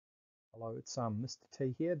Hello, it's Mr.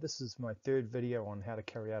 T here. This is my third video on how to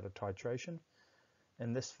carry out a titration.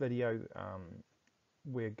 In this video,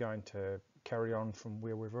 we're going to carry on from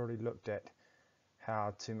where we've already looked at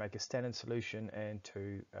how to make a standard solution and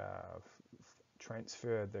to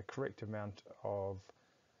transfer the correct amount of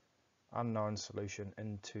unknown solution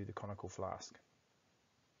into the conical flask.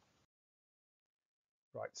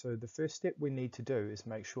 Right, so the first step we need to do is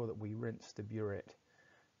make sure that we rinse the burette.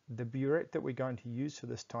 The burette that we're going to use for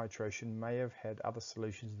this titration may have had other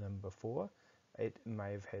solutions in them before. It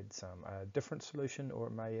may have had some different solution, or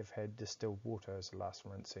it may have had distilled water as the last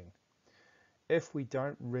rinsing. If we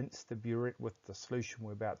don't rinse the burette with the solution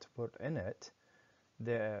we're about to put in it,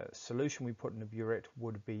 the solution we put in the burette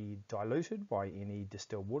would be diluted by any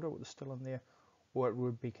distilled water that was still in there, or it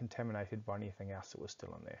would be contaminated by anything else that was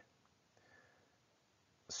still in there.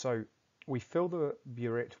 So we fill the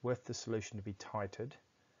burette with the solution to be titrated,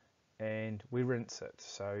 and we rinse it.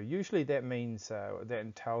 So usually that means that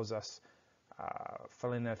entails us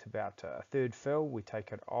filling it about a third fill. We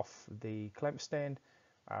take it off the clamp stand,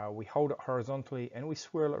 we hold it horizontally, and we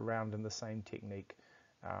swirl it around in the same technique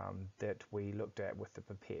that we looked at with the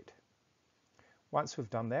pipette. Once we've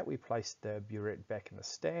done that, we place the burette back in the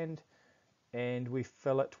stand and we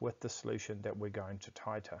fill it with the solution that we're going to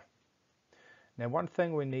titre. Now, one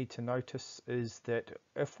thing we need to notice is that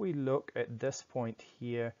if we look at this point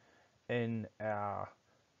here in our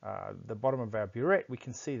the bottom of our burette, we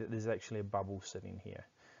can see that there's actually a bubble sitting here.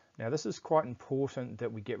 Now, this is quite important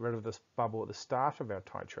that we get rid of this bubble at the start of our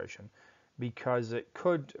titration, because it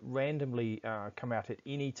could randomly come out at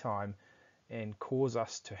any time and cause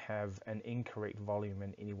us to have an incorrect volume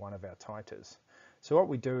in any one of our titres. So what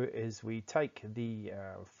we do is we take the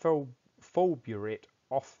full burette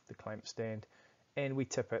off the clamp stand and we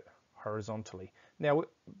tip it horizontally. Now,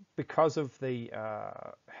 because of the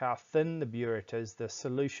how thin the burette is, the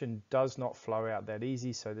solution does not flow out that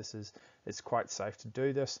easy, so it's quite safe to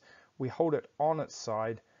do this. We hold it on its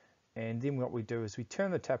side, and then what we do is we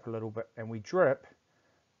turn the tap a little bit and we drip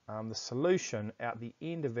the solution out the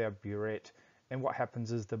end of our burette, and what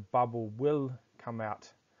happens is the bubble will come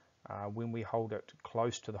out when we hold it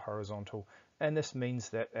close to the horizontal, and this means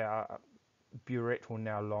that our burette will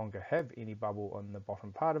no longer have any bubble on the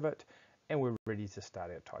bottom part of it, and we're ready to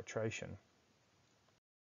start our titration.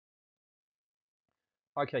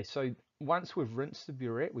 Okay, so once we've rinsed the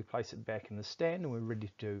burette, we place it back in the stand and we're ready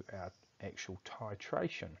to do our actual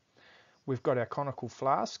titration. We've got our conical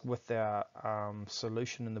flask with our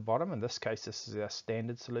solution in the bottom. In this case, this is our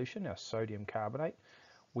standard solution, our sodium carbonate.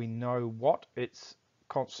 We know what its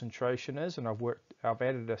concentration is, and I've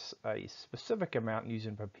added a specific amount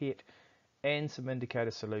using pipette and some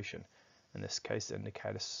indicator solution. In this case, the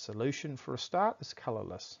indicator solution for a start is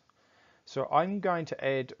colourless. So I'm going to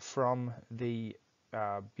add from the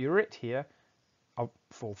burette here.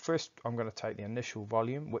 First, I'm going to take the initial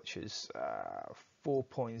volume, which is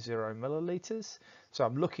 4.0 millilitres. So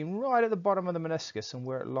I'm looking right at the bottom of the meniscus and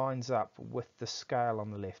where it lines up with the scale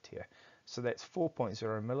on the left here. So that's 4.0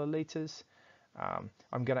 millilitres.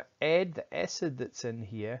 I'm going to add the acid that's in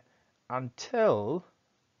here until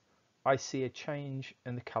I see a change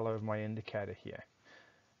in the color of my indicator here.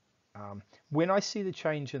 When I see the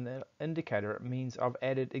change in the indicator, it means I've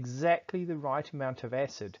added exactly the right amount of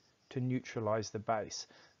acid to neutralize the base.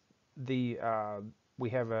 We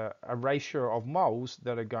have a ratio of moles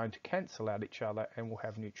that are going to cancel out each other, and we'll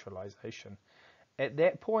have neutralization. At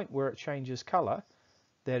that point where it changes color,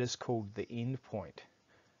 that is called the end point.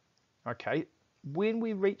 Okay, when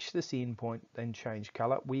we reach this end point and change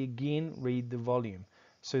color, we again read the volume.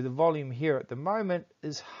 So the volume here at the moment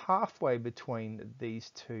is halfway between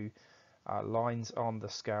these two lines on the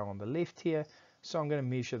scale on the left here. So I'm going to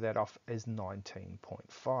measure that off as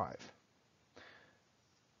 19.5.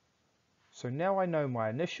 So now I know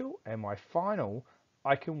my initial and my final,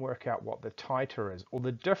 I can work out what the titre is, or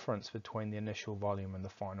the difference between the initial volume and the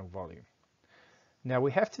final volume. Now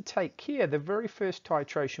we have to take care, the very first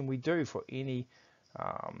titration we do for any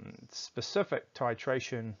specific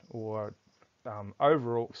titration or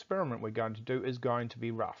overall experiment we're going to do is going to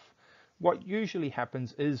be rough. What usually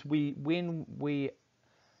happens is when we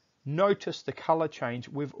notice the color change,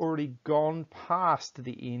 we've already gone past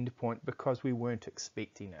the end point because we weren't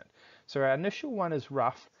expecting it. So our initial one is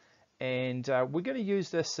rough, and we're going to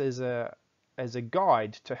use this as a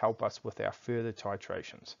guide to help us with our further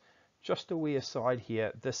titrations. Just a wee aside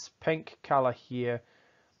here, this pink color here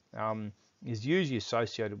is usually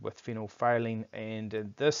associated with phenolphthalein, and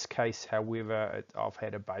in this case, however, I've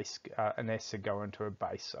had an acid go into a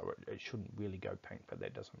base, so it shouldn't really go pink, but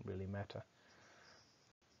that doesn't really matter.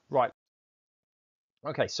 Right.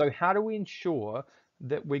 Okay, so how do we ensure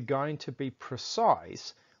that we're going to be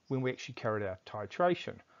precise when we actually carry out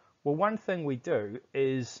titration? Well, one thing we do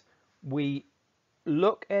is we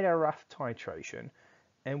look at our rough titration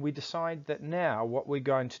and we decide that now what we're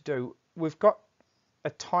going to do, we've got a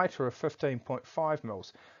titre of 15.5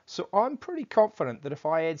 mils. So I'm pretty confident that if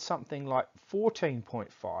I add something like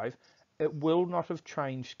 14.5, it will not have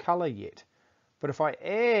changed colour yet. But if I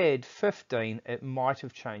add 15, it might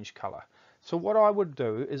have changed colour. So what I would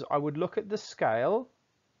do is I would look at the scale,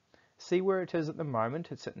 see where it is at the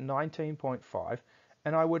moment, it's at 19.5,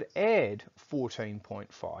 and I would add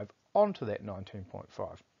 14.5 onto that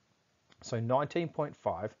 19.5. So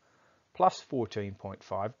 19.5 plus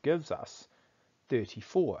 14.5 gives us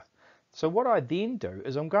 34. So what I then do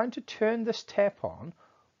is I'm going to turn this tap on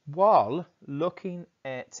while looking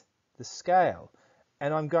at the scale,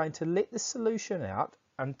 and I'm going to let the solution out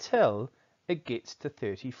until it gets to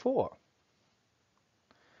 34.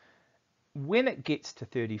 When it gets to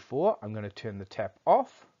 34, I'm going to turn the tap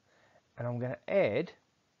off and I'm going to add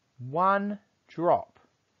 1 drop.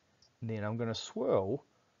 Then I'm going to swirl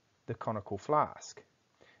the conical flask.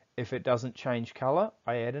 If it doesn't change colour,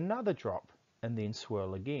 I add another drop and then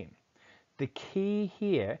swirl again. The key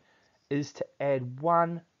here is to add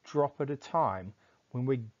 1 drop at a time when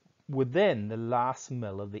we're within the last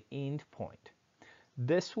mil of the end point.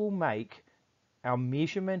 This will make our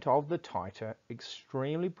measurement of the titre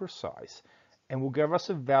extremely precise and will give us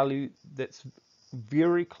a value that's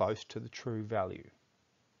very close to the true value.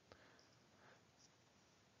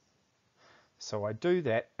 So I do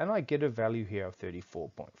that and I get a value here of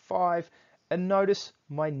 34.5, and notice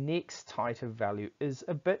my next titre value is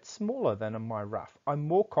a bit smaller than in my rough. I'm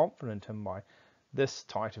more confident in this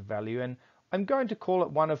titre value, and I'm going to call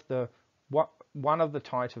it one of the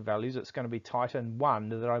titre values. It's going to be titin 1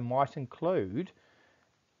 that I might include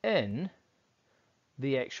in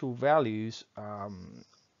the actual values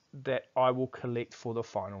that I will collect for the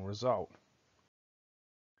final result.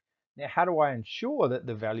 Now, how do I ensure that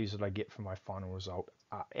the values that I get from my final result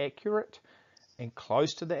are accurate and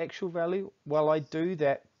close to the actual value? Well, I do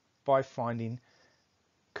that by finding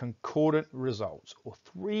concordant results, or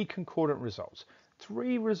 3 concordant results.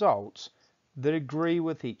 3 results that agree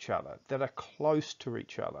with each other, that are close to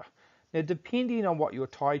each other. Now, depending on what you're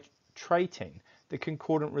titrating, the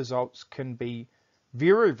concordant results can be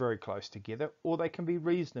very, very close together, or they can be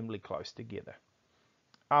reasonably close together.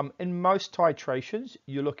 In most titrations,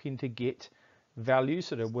 you're looking to get values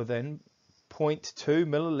that are within 0.2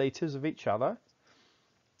 milliliters of each other,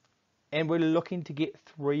 and we're looking to get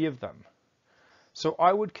 3 of them. So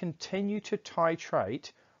I would continue to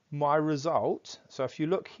titrate my results. So if you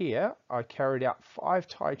look here, I carried out 5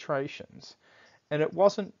 titrations, and it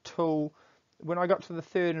wasn't till when I got to the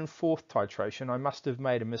 3rd and 4th titration, I must have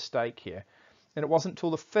made a mistake here, and it wasn't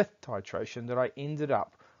till the 5th titration that I ended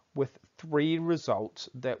up with 3 results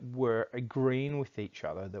that were agreeing with each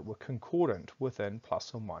other, that were concordant within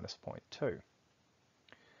plus or minus 0.2.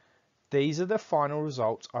 These are the final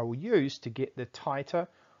results I will use to get the titre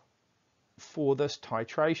for this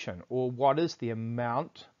titration, or what is the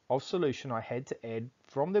amount of solution I had to add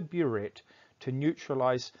from the burette to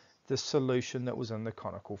neutralize the solution that was in the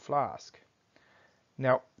conical flask.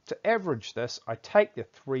 Now, to average this, I take the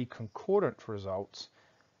 3 concordant results,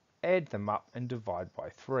 add them up and divide by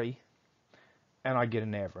 3, and I get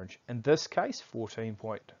an average. In this case,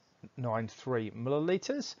 14.93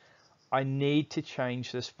 milliliters. I need to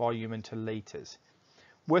change this volume into liters.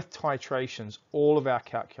 With titrations, all of our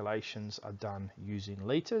calculations are done using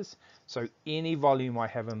liters, so any volume I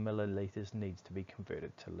have in milliliters needs to be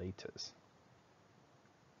converted to liters.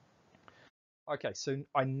 Okay, so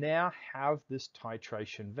I now have this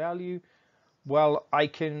titration value. Well, I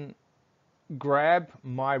can grab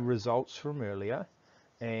my results from earlier,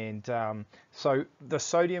 and so the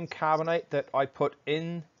sodium carbonate that I put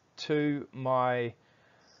into my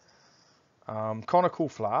conical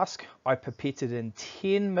flask, I pipetted in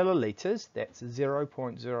 10 milliliters, that's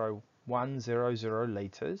 0.0100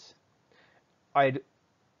 liters. I'd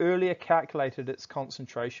earlier calculated its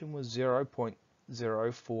concentration was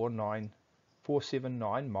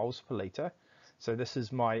 0.049479 moles per liter. So this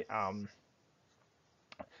is my,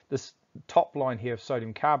 this top line here of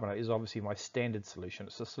sodium carbonate is obviously my standard solution.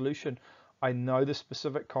 It's a solution I know the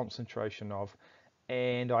specific concentration of,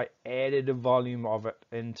 and I added a volume of it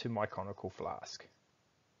into my conical flask.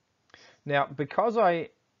 Now, because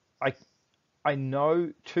I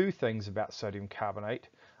know 2 things about sodium carbonate,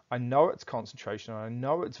 I know its concentration and I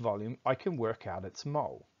know its volume, I can work out its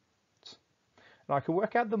moles. And I can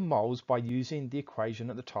work out the moles by using the equation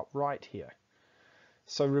at the top right here.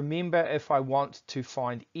 So remember, if I want to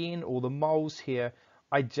find N, or the moles here,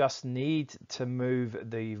 I just need to move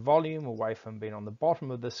the volume away from being on the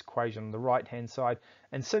bottom of this equation on the right hand side,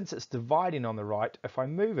 and since it's dividing on the right, if I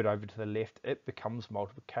move it over to the left, it becomes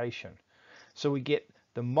multiplication. So we get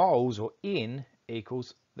the moles, or N,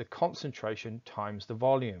 equals the concentration times the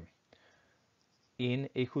volume. N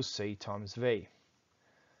equals C times V.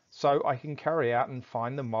 So I can carry out and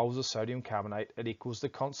find the moles of sodium carbonate. It equals the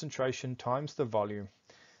concentration times the volume.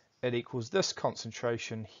 It equals this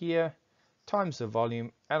concentration here times the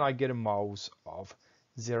volume, and I get a moles of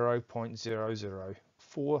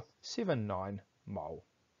 0.00479 mole.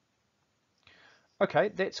 Okay,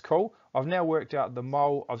 that's cool. I've now worked out the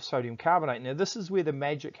mole of sodium carbonate. Now this is where the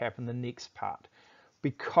magic happened, the next part.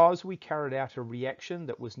 Because we carried out a reaction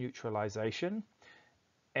that was neutralization,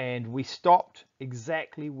 and we stopped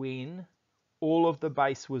exactly when all of the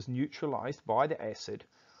base was neutralized by the acid,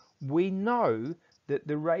 we know that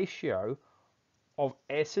the ratio of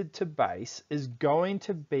acid to base is going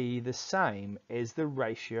to be the same as the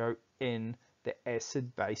ratio in the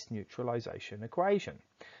acid-base neutralization equation.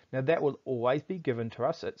 Now that will always be given to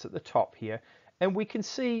us, it's at the top here, and we can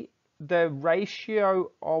see the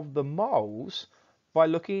ratio of the moles by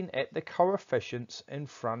looking at the coefficients in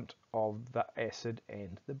front of the acid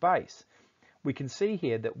and the base. We can see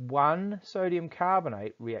here that 1 sodium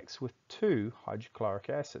carbonate reacts with 2 hydrochloric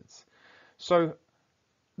acids. So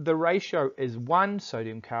the ratio is 1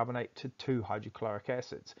 sodium carbonate to 2 hydrochloric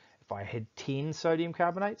acids. If I had 10 sodium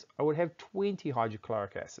carbonates, I would have 20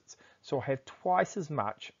 hydrochloric acids. So I have twice as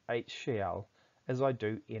much HCl as I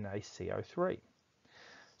do NaCO3.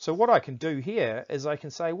 So what I can do here is I can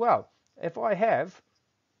say, well, if I have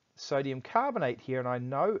sodium carbonate here and I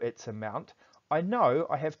know its amount, I know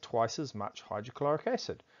I have twice as much hydrochloric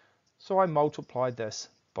acid. So I multiply this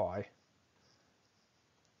by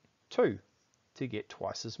 2 to get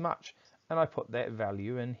twice as much, and I put that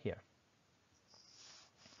value in here.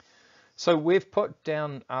 So we've put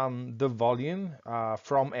down the volume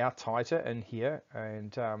from our titre in here,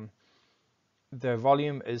 and the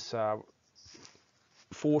volume is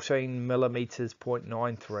 14 millimeters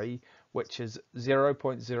 0.93, which is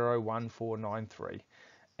 0.01493.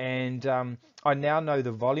 And I now know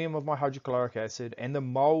the volume of my hydrochloric acid and the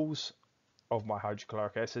moles of my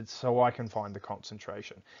hydrochloric acid, so I can find the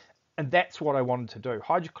concentration. And that's what I wanted to do.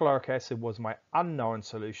 Hydrochloric acid was my unknown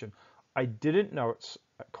solution. I didn't know its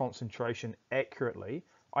concentration accurately.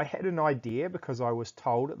 I had an idea because I was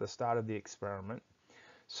told at the start of the experiment.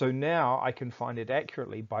 So now I can find it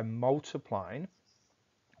accurately by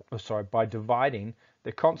by dividing.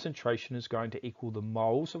 The concentration is going to equal the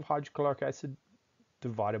moles of hydrochloric acid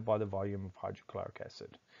divided by the volume of hydrochloric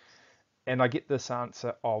acid. And I get this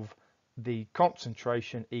answer of the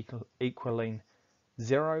concentration equaling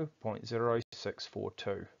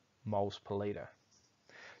 0.0642 moles per litre.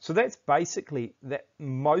 So that's basically that.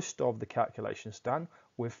 Most of the calculations done.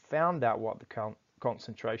 We've found out what the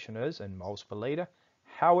concentration is in moles per litre.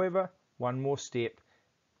 However, one more step.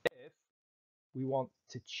 If we want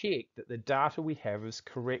to check that the data we have is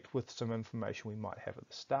correct with some information we might have at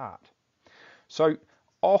the start. So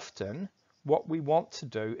often what we want to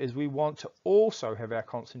do is we want to also have our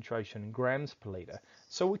concentration in grams per litre,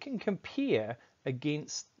 so we can compare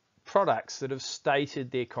against products that have stated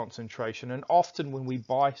their concentration. And often when we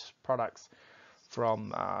buy products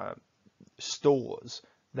from stores,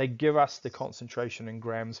 they give us the concentration in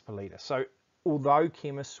grams per litre. So although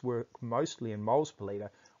chemists work mostly in moles per litre,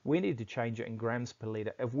 we need to change it in grams per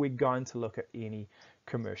litre if we're going to look at any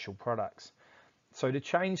commercial products. So to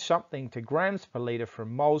change something to grams per litre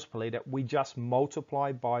from moles per litre, we just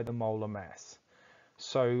multiply by the molar mass.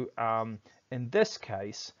 So in this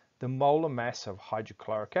case, the molar mass of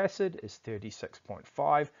hydrochloric acid is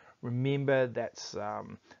 36.5. Remember, that's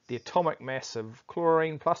the atomic mass of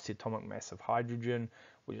chlorine plus the atomic mass of hydrogen,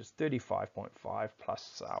 which is 35.5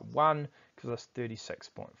 plus 1, because that's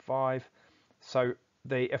 36.5. So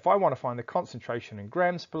if I want to find the concentration in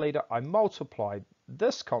grams per litre, I multiply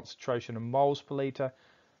this concentration in moles per litre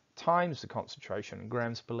times the concentration in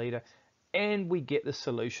grams per litre, and we get the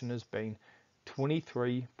solution as being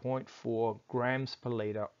 23.4 grams per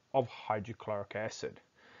litre of hydrochloric acid.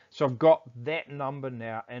 So I've got that number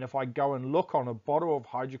now, and if I go and look on a bottle of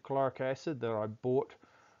hydrochloric acid that I bought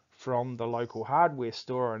from the local hardware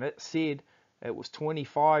store and it said it was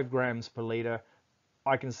 25 grams per litre,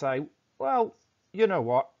 I can say, well, you know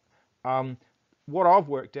what, what I've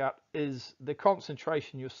worked out is the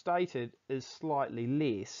concentration you stated is slightly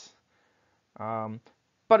less,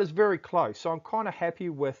 but it's very close. So I'm kind of happy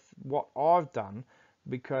with what I've done,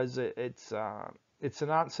 because it's an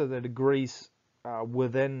answer that agrees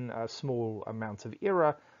within a small amount of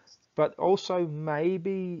error, but also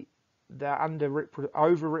maybe they're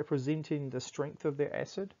over-representing the strength of their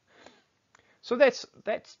acid. So that's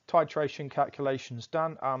titration calculations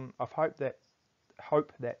done. I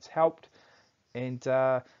hope that's helped, and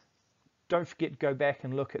don't forget to go back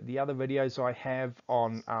and look at the other videos I have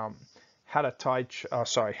on how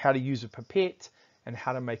to use a pipette and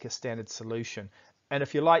how to make a standard solution. And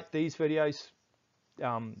if you like these videos,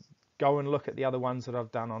 go and look at the other ones that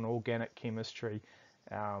I've done on organic chemistry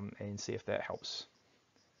and see if that helps.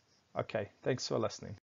 Okay, thanks for listening.